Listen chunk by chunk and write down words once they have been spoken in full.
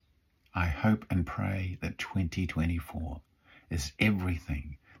I hope and pray that 2024 is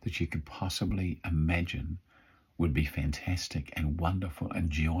everything that you could possibly imagine would be fantastic and wonderful and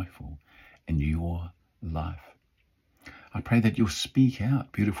joyful in your life. I pray that you'll speak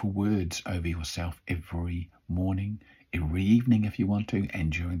out beautiful words over yourself every morning, every evening if you want to,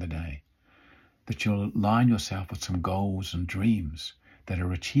 and during the day. That you'll align yourself with some goals and dreams that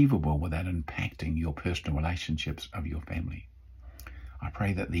are achievable without impacting your personal relationships of your family. I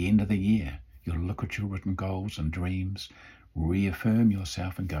pray that at the end of the year, you'll look at your written goals and dreams, reaffirm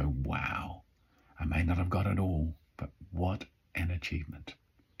yourself and go, wow, I may not have got it all, but what an achievement.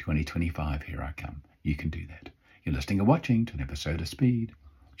 2025, here I come. You can do that. You're listening or watching to an episode of Speed,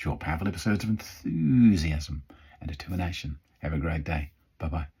 short, powerful episodes of enthusiasm and determination. Have a great day.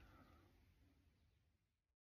 Bye-bye.